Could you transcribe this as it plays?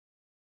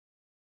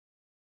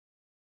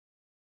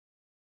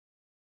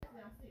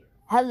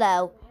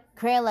Hello,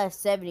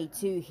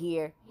 Crayonlove72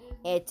 here,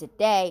 and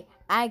today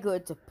I'm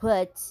going to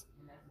put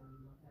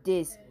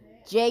this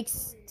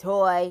Jake's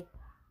toy,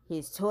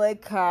 his toy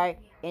car,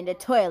 in the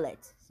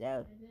toilet.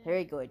 So here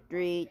we go,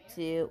 3,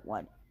 2,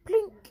 1,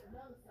 blink.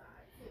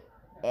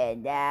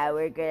 And now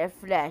we're gonna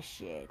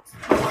flush it.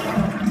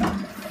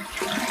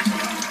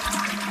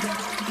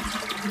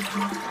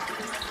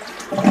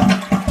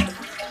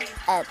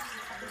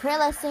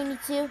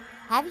 Crayonlove72,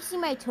 have you seen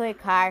my toy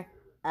car?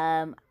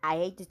 I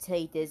hate to tell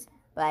you this,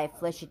 but I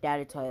flushed it down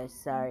the toilet,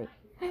 sorry.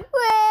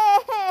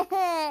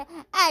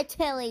 I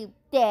tell him,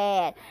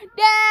 Dad.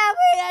 No,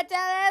 we're not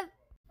tell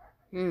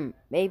him.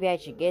 Maybe I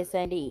should get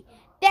something to eat.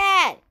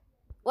 Dad!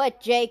 What,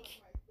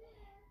 Jake?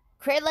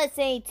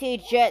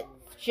 Crayonlove72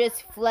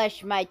 just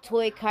flushed my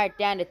toy car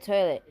down the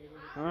toilet.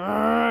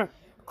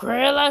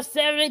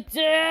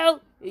 Crayonlove72?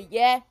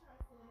 Yeah?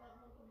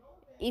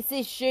 Is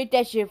it true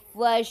that you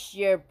flushed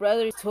your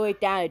brother's toy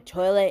down the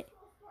toilet?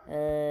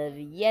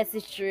 Yes,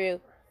 it's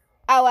true.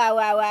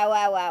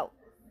 Ow.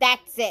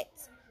 That's it.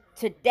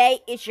 Today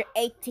is your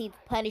 18th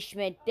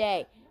punishment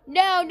day.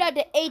 No, not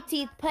the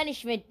 18th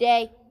punishment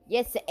day.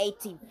 Yes, the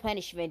 18th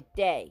punishment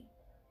day.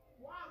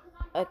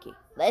 Okay,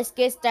 let's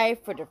get started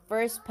for the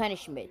first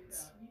punishment.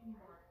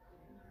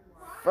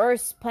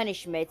 First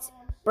punishment,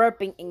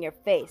 burping in your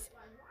face.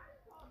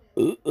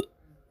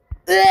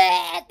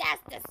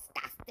 That's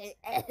disgusting.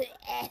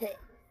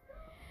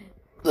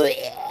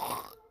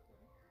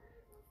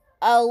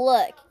 Oh,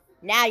 look.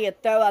 Now your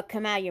throw up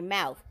come out of your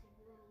mouth.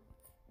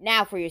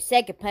 Now for your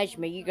second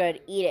punishment, you're going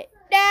to eat it.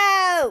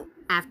 No!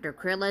 After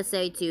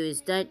Crayonlove72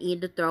 is done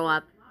eating the throw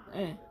up.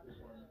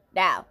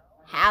 Now,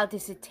 how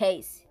does it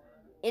taste?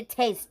 It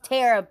tastes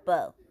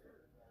terrible.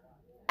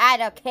 I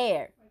don't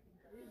care.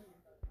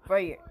 For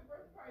your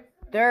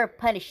third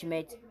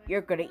punishment,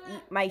 you're going to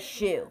eat my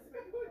shoe.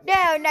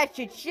 No, not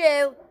your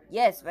shoe.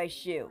 Yes, my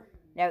shoe.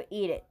 Now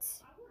eat it.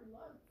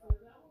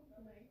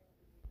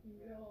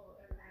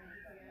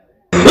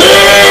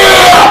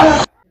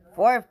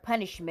 Fourth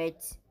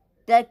punishment,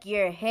 duck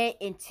your head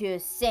into a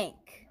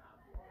sink.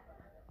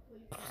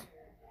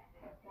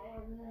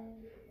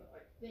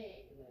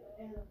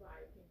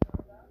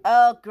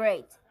 Oh,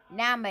 great.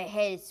 Now my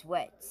head is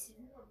wet.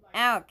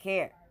 I don't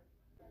care.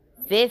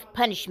 Fifth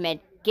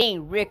punishment,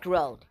 getting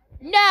rickrolled.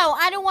 No,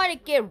 I don't want to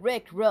get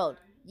rickrolled.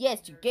 Yes,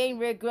 you're getting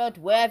rickrolled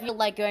whether you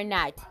like it or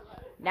not.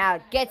 Now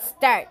get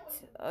started.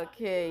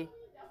 Okay.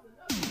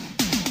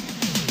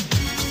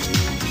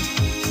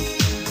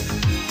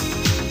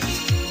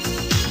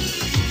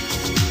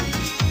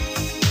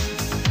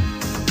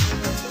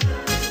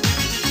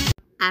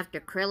 After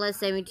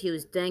Crayonlove72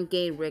 is done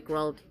getting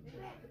rickrolled.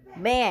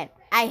 Man,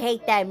 I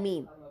hate that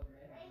meme.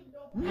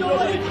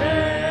 Nobody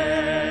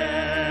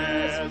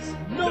cares!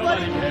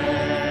 Nobody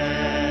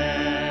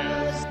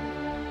cares!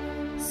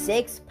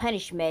 Sixth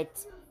punishment,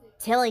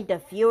 telling the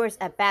viewers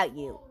about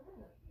you.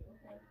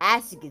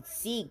 As you can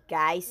see,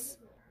 guys,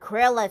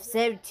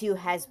 Crayonlove72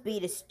 has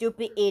been a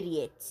stupid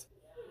idiot.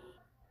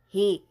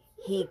 He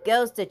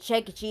goes to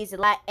Chuck E. Cheese a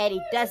lot and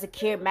he doesn't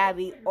care about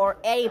me or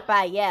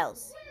anybody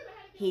else.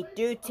 He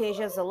do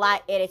t-shirts a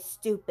lot and it's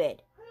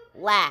stupid.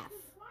 Laugh.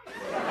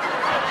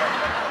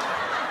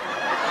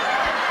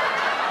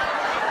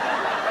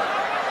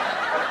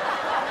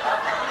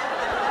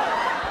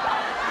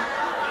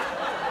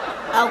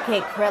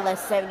 Okay,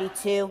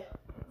 Crayonlove72,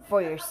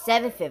 for your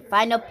seventh and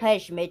final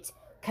punishment,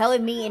 come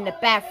with me in the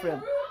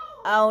bathroom.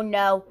 Oh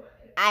no,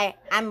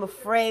 I'm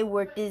afraid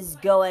where this is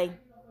going.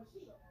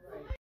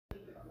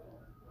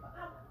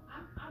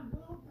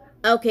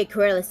 Okay,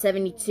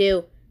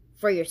 Crayonlove72,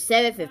 for your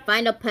seventh and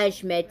final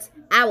punishment,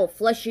 I will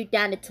flush you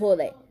down the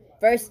toilet.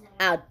 First,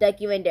 I'll duck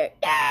you in there.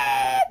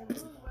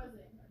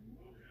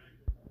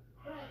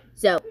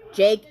 So,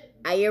 Jake,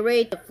 are you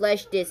ready to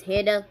flush this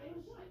handle?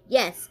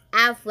 Yes,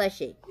 I'll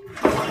flush it.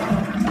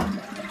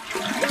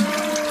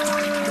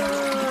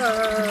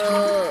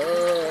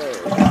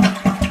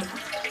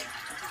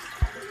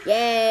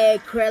 Yay,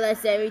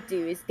 Crayonlove72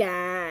 is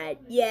gone.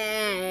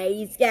 Yay,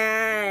 he's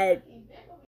gone.